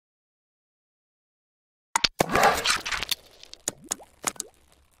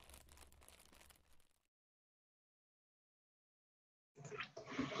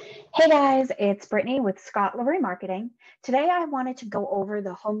Hey guys, it's Brittany with Scott Livery Marketing. Today I wanted to go over the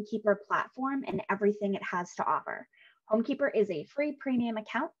Homekeepr platform and everything it has to offer. Homekeepr is a free premium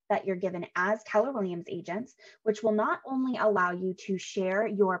account that you're given as Keller Williams agents, which will not only allow you to share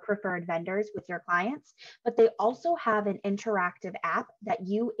your preferred vendors with your clients, but they also have an interactive app that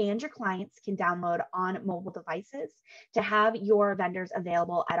you and your clients can download on mobile devices to have your vendors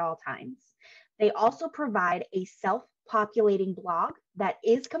available at all times. They also provide a self-populating blog that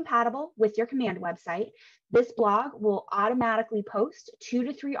is compatible with your command website. This blog will automatically post 2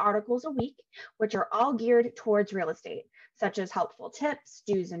 to 3 articles a week, which are all geared towards real estate, such as helpful tips,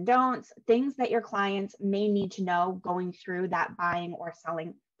 do's and don'ts, things that your clients may need to know going through that buying or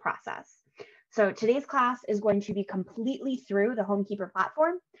selling process. So today's class is going to be completely through the Homekeepr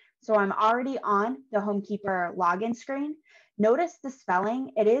platform. So I'm already on the Homekeepr login screen. Notice the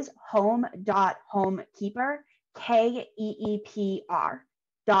spelling. It is home.homekeepr,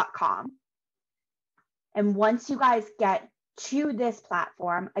 KEEPR.com. And once you guys get to this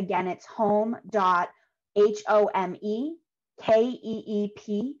platform, again, it's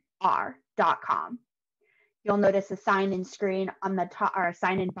home.homekeepr.com. You'll notice a sign-in screen on the top, or a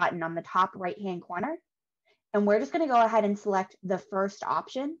sign-in button on the top right-hand corner. And we're just going to go ahead and select the first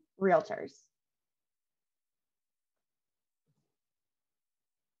option, Realtors.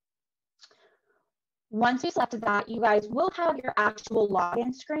 Once you selected that, you guys will have your actual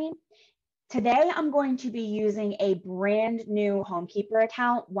login screen. Today, I'm going to be using a brand new Homekeepr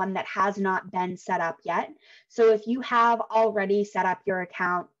account, one that has not been set up yet. So if you have already set up your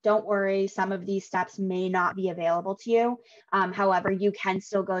account, don't worry, some of these steps may not be available to you. However, you can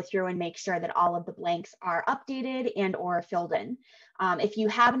still go through and make sure that all of the blanks are updated and or filled in. If you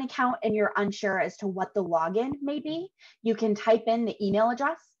have an account and you're unsure as to what the login may be, you can type in the email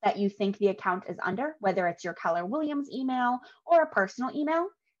address that you think the account is under, whether it's your Keller Williams email or a personal email.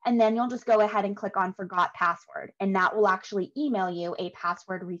 And then you'll just go ahead and click on Forgot Password, and that will actually email you a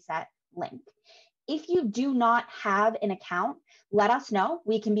password reset link. If you do not have an account, let us know.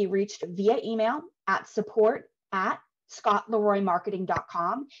 We can be reached via email at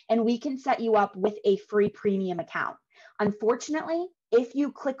support@scottleroymarketing.com, and we can set you up with a free premium account. Unfortunately, if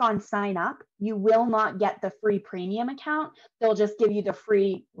you click on sign up, you will not get the free premium account. They'll just give you the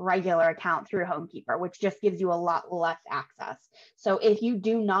free regular account through Homekeepr, which just gives you a lot less access. So if you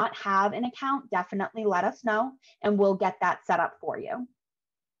do not have an account, definitely let us know and we'll get that set up for you.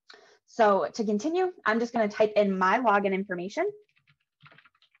 So to continue, I'm just going to type in my login information.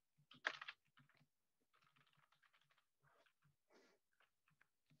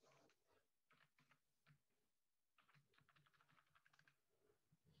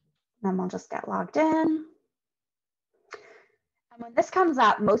 Then we'll just get logged in. And when this comes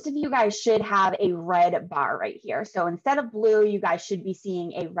up, most of you guys should have a red bar right here. So instead of blue, you guys should be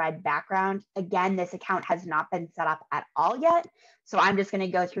seeing a red background. Again, this account has not been set up at all yet. So I'm just going to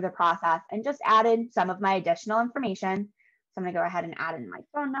go through the process and just add in some of my additional information. So I'm going to go ahead and add in my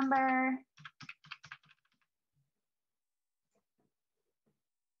phone number.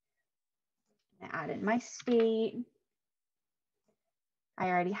 Add in my state. I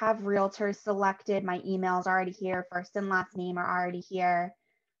already have realtors selected. My email's already here. First and last name are already here.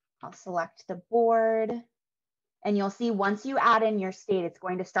 I'll select the board. And you'll see once you add in your state, it's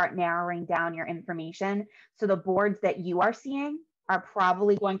going to start narrowing down your information. So the boards that you are seeing are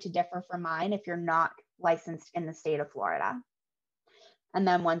probably going to differ from mine if you're not licensed in the state of Florida. And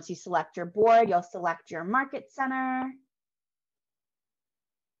then once you select your board, you'll select your market center.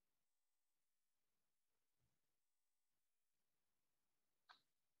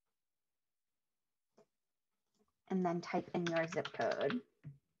 And then type in your zip code.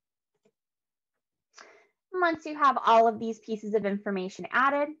 Once you have all of these pieces of information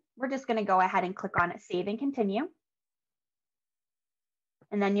added, we're just going to go ahead and click on Save and Continue.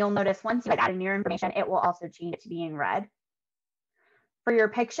 And then you'll notice once you add in your information, it will also change it to being red. For your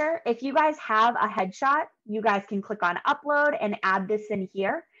picture, if you guys have a headshot, you guys can click on Upload and add this in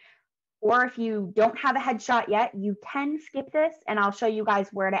here. Or if you don't have a headshot yet, you can skip this, and I'll show you guys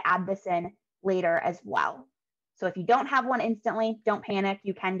where to add this in later as well. So if you don't have one instantly, don't panic.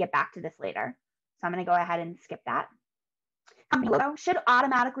 You can get back to this later. So I'm going to go ahead and skip that. Company logo should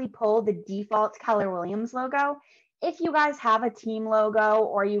automatically pull the default Keller Williams logo. If you guys have a team logo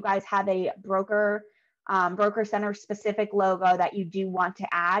or you guys have a broker center specific logo that you do want to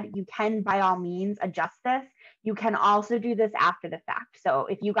add, you can by all means adjust this. You can also do this after the fact. So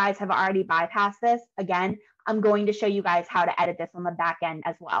if you guys have already bypassed this, again, I'm going to show you guys how to edit this on the back end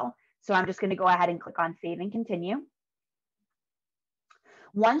as well. So I'm just going to go ahead and click on Save and Continue.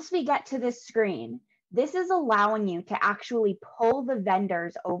 Once we get to this screen, This is allowing you to actually pull the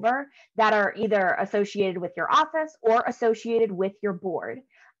vendors over that are either associated with your office or associated with your board.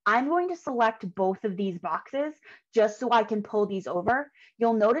 I'm going to select both of these boxes just so I can pull these over.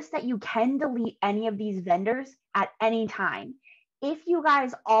 You'll notice that you can delete any of these vendors at any time. If you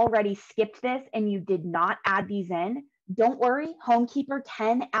guys already skipped this and you did not add these in, don't worry, Homekeepr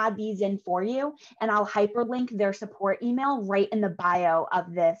can add these in for you, and I'll hyperlink their support email right in the bio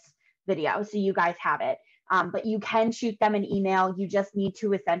of this video so you guys have it. But you can shoot them an email. You just need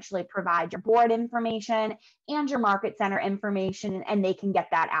to essentially provide your board information and your market center information, and they can get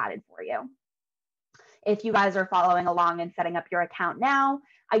that added for you. If you guys are following along and setting up your account now,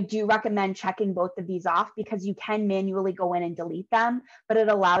 I do recommend checking both of these off because you can manually go in and delete them, but it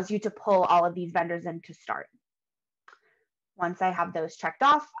allows you to pull all of these vendors in to start. Once I have those checked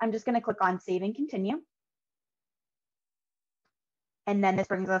off, I'm just going to click on Save and Continue. And then this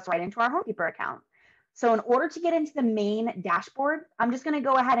brings us right into our Homekeepr account. So in order to get into the main dashboard, I'm just going to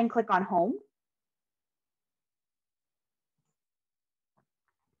go ahead and click on Home.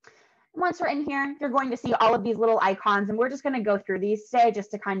 Once we're in here, you're going to see all of these little icons, and we're just going to go through these today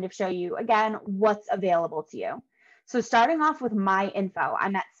just to kind of show you, again, what's available to you. So starting off with My Info,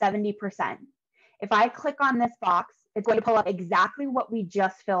 I'm at 70%. If I click on this box, it's going to pull up exactly what we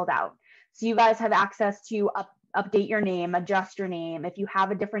just filled out. So you guys have access to update your name, adjust your name, if you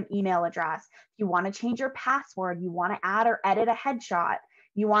have a different email address, if you want to change your password, you want to add or edit a headshot,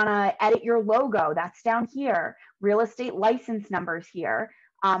 you want to edit your logo, that's down here, real estate license numbers here,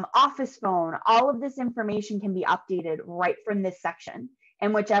 office phone, all of this information can be updated right from this section.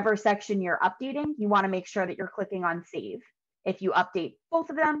 And whichever section you're updating, you want to make sure that you're clicking on Save. If you update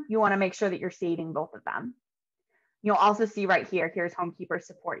both of them, you want to make sure that you're saving both of them. You'll also see right here, here's Homekeepr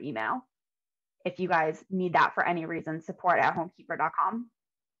support email. If you guys need that for any reason, support@homekeepr.com.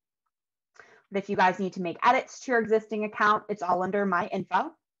 But if you guys need to make edits to your existing account, it's all under My Info.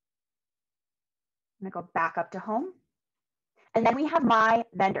 I'm going to go back up to Home. And then we have My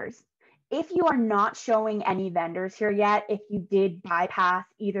Vendors. If you are not showing any vendors here yet, if you did bypass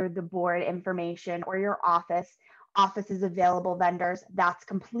either the board information or your office's available vendors, that's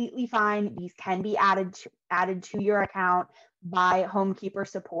completely fine. These can be added to your account by Homekeepr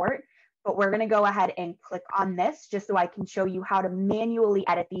support. But we're going to go ahead and click on this just so I can show you how to manually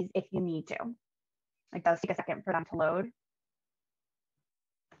edit these if you need to. It does take a second for them to load.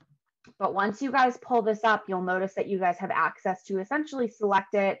 But once you guys pull this up, you'll notice that you guys have access to essentially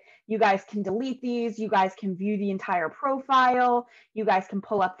select it. You guys can delete these. You guys can view the entire profile. You guys can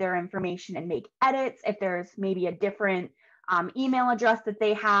pull up their information and make edits if there's maybe a different email address that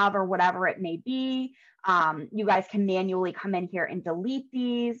they have or whatever it may be. You guys can manually come in here and delete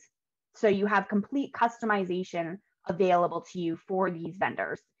these. So you have complete customization available to you for these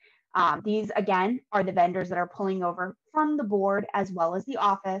vendors. These, again, are the vendors that are pulling over from the board as well as the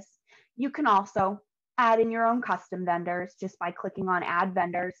office. You can also add in your own custom vendors just by clicking on Add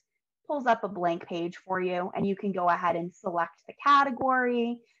Vendors. Pulls up a blank page for you, and you can go ahead and select the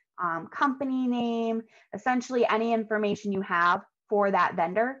category, company name, essentially any information you have for that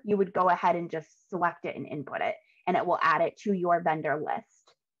vendor. You would go ahead and just select it and input it, and it will add it to your vendor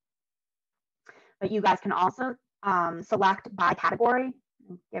list. But you guys can also select by category.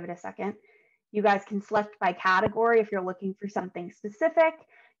 Give it a second. You guys can select by category if you're looking for something specific.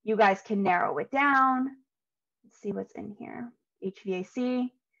 You guys can narrow it down. Let's see what's in here.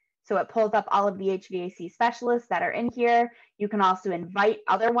 HVAC. So it pulls up all of the HVAC specialists that are in here. You can also invite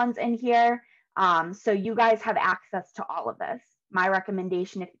other ones in here. So you guys have access to all of this. My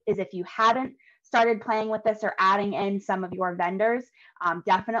recommendation is if you hadn't started playing with this or adding in some of your vendors,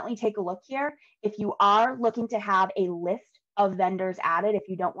 definitely take a look here. If you are looking to have a list of vendors added, if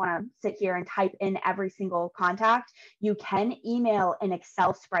you don't want to sit here and type in every single contact, you can email an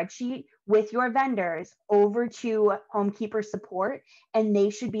Excel spreadsheet with your vendors over to Homekeepr support, and they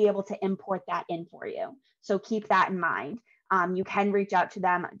should be able to import that in for you. So keep that in mind. You can reach out to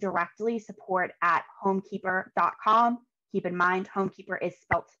them directly, support@homekeepr.com. Keep in mind, Homekeepr is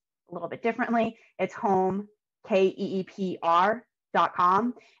spelled a little bit differently. It's home,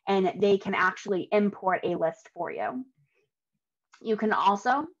 KEEPR.com, and they can actually import a list for you. You can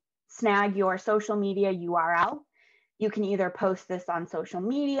also snag your social media URL. You can either post this on social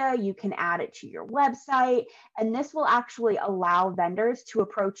media, you can add it to your website, and this will actually allow vendors to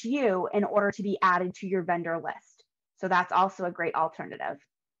approach you in order to be added to your vendor list. So that's also a great alternative.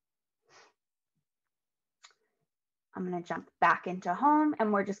 I'm going to jump back into Home,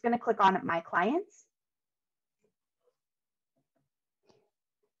 and we're just going to click on My Clients.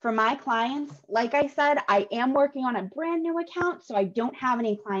 For my clients, like I said, I am working on a brand new account, so I don't have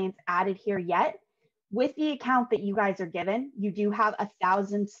any clients added here yet. With the account that you guys are given, you do have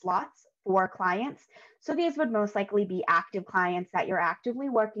 1,000 slots for clients. So these would most likely be active clients that you're actively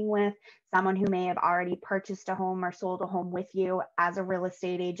working with, someone who may have already purchased a home or sold a home with you as a real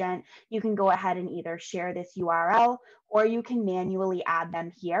estate agent. You can go ahead and either share this URL or you can manually add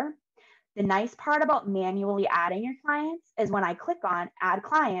them here. The nice part about manually adding your clients is when I click on add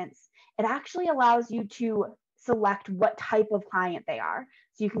clients, it actually allows you to select what type of client they are.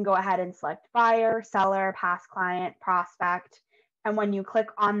 So you can go ahead and select buyer, seller, past client, prospect. And when you click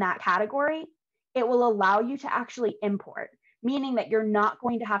on that category, it will allow you to actually import, meaning that you're not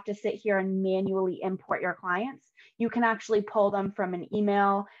going to have to sit here and manually import your clients. You can actually pull them from an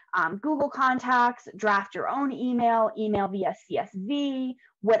email, Google Contacts, draft your own email via CSV,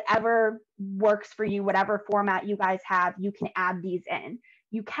 whatever works for you, whatever format you guys have, you can add these in.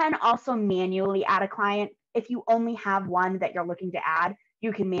 You can also manually add a client. If you only have one that you're looking to add,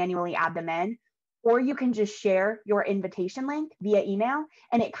 you can manually add them in, or you can just share your invitation link via email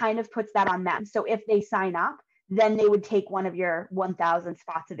and it kind of puts that on them. So if they sign up, then they would take one of your 1,000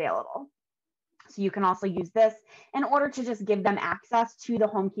 spots available. So you can also use this in order to just give them access to the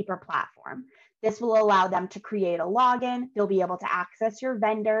Homekeepr platform. This will allow them to create a login. They'll be able to access your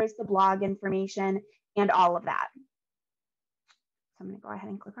vendors, the blog information, and all of that. So I'm going to go ahead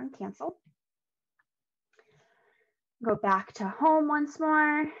and click on cancel. Go back to home once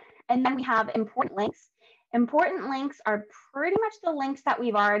more. And then we have important links. Important links are pretty much the links that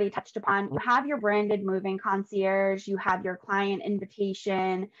we've already touched upon. You have your branded moving concierge, you have your client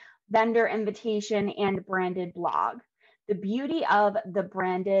invitation, vendor invitation, and branded blog. The beauty of the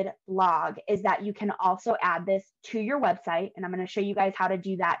branded blog is that you can also add this to your website, and I'm going to show you guys how to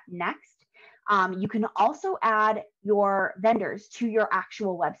do that next. You can also add your vendors to your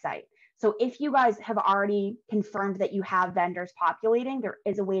actual website. So if you guys have already confirmed that you have vendors populating, there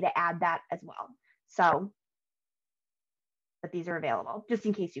is a way to add that as well. So, but these are available just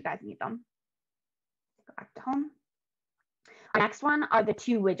in case you guys need them. Go back to home. Our next one are the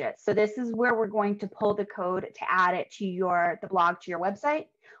 2 widgets. So this is where we're going to pull the code to add it to the blog to your website.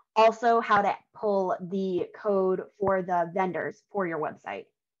 Also how to pull the code for the vendors for your website.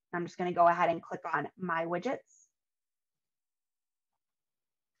 I'm just going to go ahead and click on My Widgets.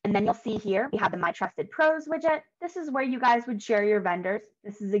 And then you'll see here, we have the My Trusted Pros widget. This is where you guys would share your vendors.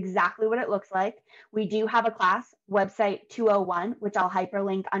 This is exactly what it looks like. We do have a class, Website 201, which I'll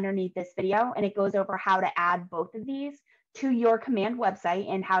hyperlink underneath this video, and it goes over how to add both of these to your command website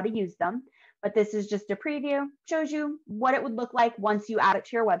and how to use them. But this is just a preview, shows you what it would look like once you add it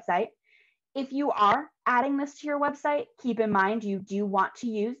to your website. If you are adding this to your website, keep in mind you do want to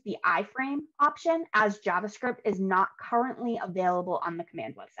use the iframe option, as JavaScript is not currently available on the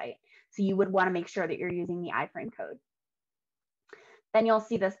command website. So you would want to make sure that you're using the iframe code. Then you'll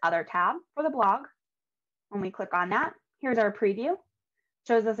see this other tab for the blog. When we click on that, here's our preview.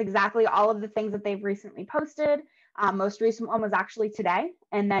 Shows us exactly all of the things that they've recently posted. Most recent one was actually today.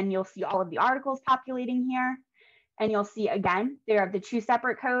 And then you'll see all of the articles populating here. And you'll see, again, there are the 2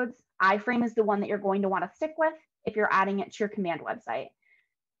 separate codes. iframe is the one that you're going to want to stick with if you're adding it to your command website.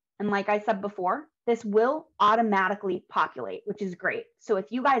 And like I said before, this will automatically populate, which is great. So if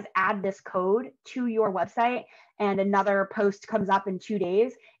you guys add this code to your website and another post comes up in 2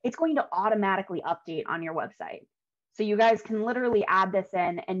 days, it's going to automatically update on your website. So you guys can literally add this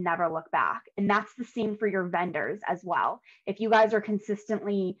in and never look back. And that's the same for your vendors as well. If you guys are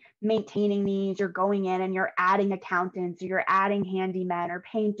consistently maintaining these, you're going in and you're adding accountants, or you're adding handymen or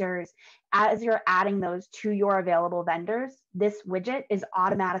painters, as you're adding those to your available vendors, this widget is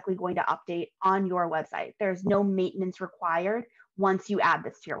automatically going to update on your website. There's no maintenance required once you add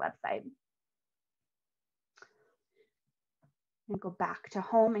this to your website. And go back to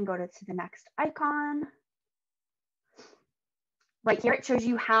home and go to the next icon. Right here, it shows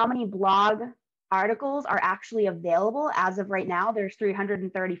you how many blog articles are actually available. As of right now, there's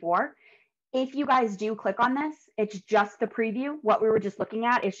 334. If you guys do click on this, it's just the preview. What we were just looking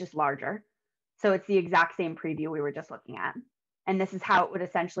at is just larger. So it's the exact same preview we were just looking at. And this is how it would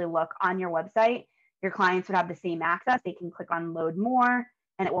essentially look on your website. Your clients would have the same access. They can click on load more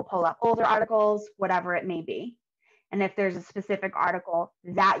and it will pull up older articles, whatever it may be. And if there's a specific article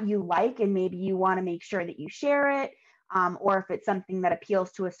that you like and maybe you want to make sure that you share it, or if it's something that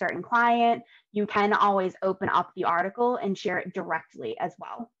appeals to a certain client, you can always open up the article and share it directly as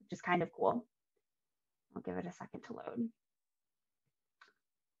well, which is kind of cool. I'll give it a second to load.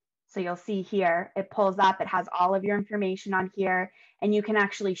 So you'll see here, it pulls up, it has all of your information on here, and you can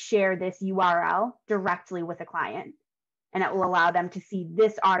actually share this URL directly with a client, and it will allow them to see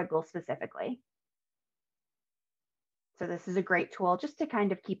this article specifically. So this is a great tool just to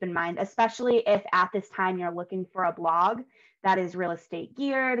kind of keep in mind, especially if at this time you're looking for a blog that is real estate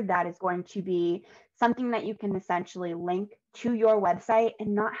geared, that is going to be something that you can essentially link to your website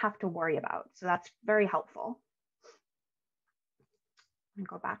and not have to worry about. So that's very helpful. I'm going to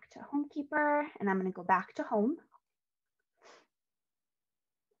go back to Homekeepr and I'm going to go back to Home.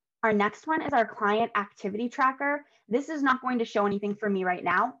 Our next one is our client activity tracker. This is not going to show anything for me right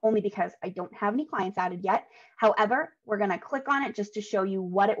now, only because I don't have any clients added yet. However, we're going to click on it just to show you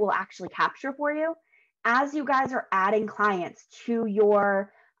what it will actually capture for you. As you guys are adding clients to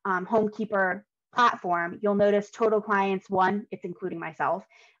your Homekeepr platform, you'll notice total clients 1, it's including myself,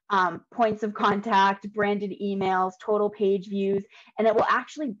 points of contact, branded emails, total page views, and it will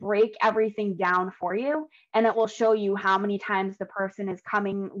actually break everything down for you. And it will show you how many times the person is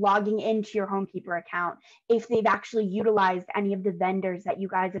logging into your Homekeepr account, if they've actually utilized any of the vendors that you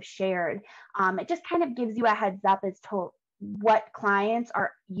guys have shared. It just kind of gives you a heads up as to what clients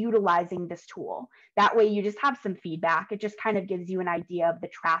are utilizing this tool. That way you just have some feedback. It just kind of gives you an idea of the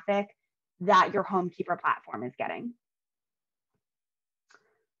traffic that your Homekeepr platform is getting.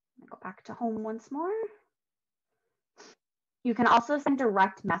 Go back to Home once more. You can also send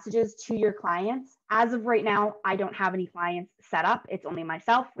direct messages to your clients. As of right now, I don't have any clients set up. It's only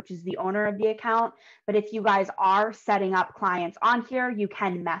myself, which is the owner of the account. But if you guys are setting up clients on here, you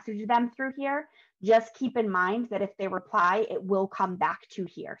can message them through here. Just keep in mind that if they reply, it will come back to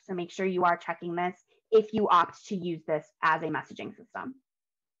here. So make sure you are checking this if you opt to use this as a messaging system.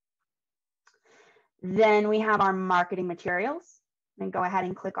 Then we have our marketing materials. And go ahead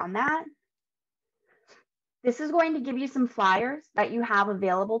and click on that. This is going to give you some flyers that you have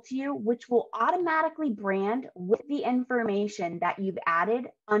available to you, which will automatically brand with the information that you've added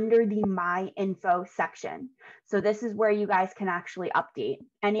under the My Info section. So this is where you guys can actually update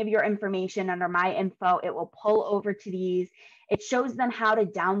any of your information under My Info. It will pull over to these. It shows them how to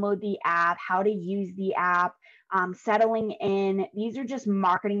download the app, how to use the app, settling in. These are just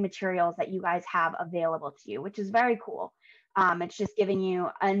marketing materials that you guys have available to you, which is very cool. It's just giving you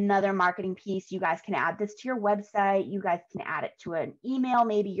another marketing piece. You guys can add this to your website. You guys can add it to an email.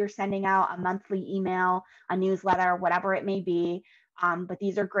 Maybe you're sending out a monthly email, a newsletter, whatever it may be. But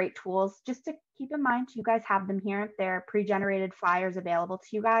these are great tools just to keep in mind. You guys have them here. They're pre-generated flyers available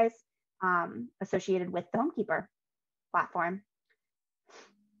to you guys associated with the Homekeepr platform.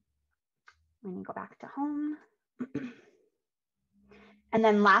 Let me go back to Home. And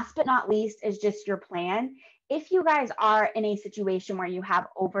then last but not least is just your plan. If you guys are in a situation where you have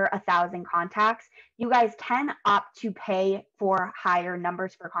over 1,000 contacts, you guys can opt to pay for higher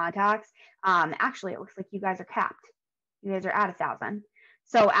numbers for contacts. Actually, it looks like you guys are capped. You guys are at 1,000.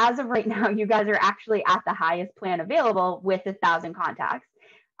 So as of right now, you guys are actually at the highest plan available with 1,000 contacts.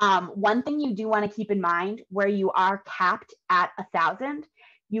 One thing you do want to keep in mind, where you are capped at 1,000,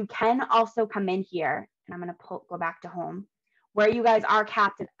 you can also come in here, and I'm going to go back to Home, where you guys are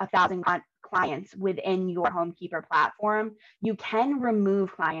capped at 1,000 clients within your Homekeepr platform, you can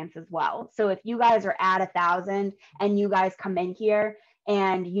remove clients as well. So if you guys are at 1,000 and you guys come in here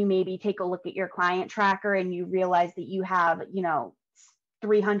and you maybe take a look at your client tracker and you realize that you have,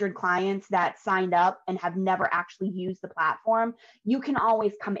 300 clients that signed up and have never actually used the platform, you can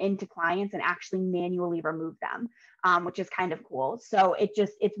always come into clients and actually manually remove them, which is kind of cool. So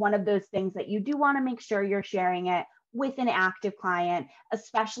it's one of those things that you do want to make sure you're sharing it with an active client,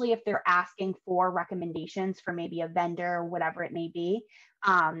 especially if they're asking for recommendations for maybe a vendor or whatever it may be.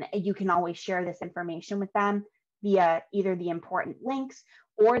 You can always share this information with them via either the important links,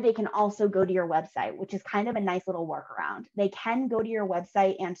 or they can also go to your website, which is kind of a nice little workaround. They can go to your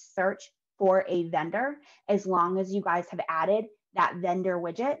website and search for a vendor as long as you guys have added that vendor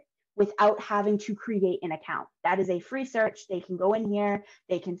widget without having to create an account. That is a free search. They can go in here,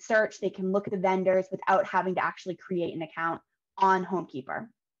 they can search, they can look at the vendors without having to actually create an account on Homekeepr.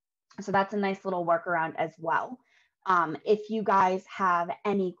 So that's a nice little workaround as well. If you guys have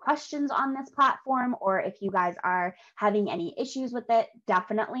any questions on this platform, or if you guys are having any issues with it,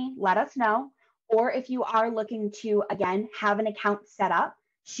 definitely let us know. Or if you are looking to, again, have an account set up,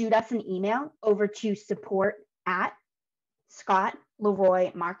 shoot us an email over to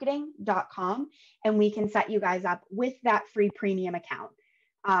support@scottleroymarketing.com, and we can set you guys up with that free premium account.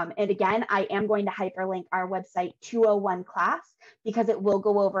 And again, I am going to hyperlink our website 201 class because it will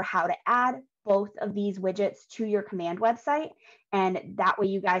go over how to add both of these widgets to your command website. And that way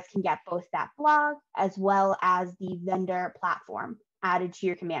you guys can get both that blog as well as the vendor platform added to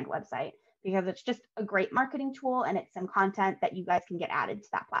your command website, because it's just a great marketing tool and it's some content that you guys can get added to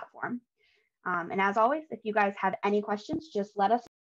that platform. And as always, if you guys have any questions, just let us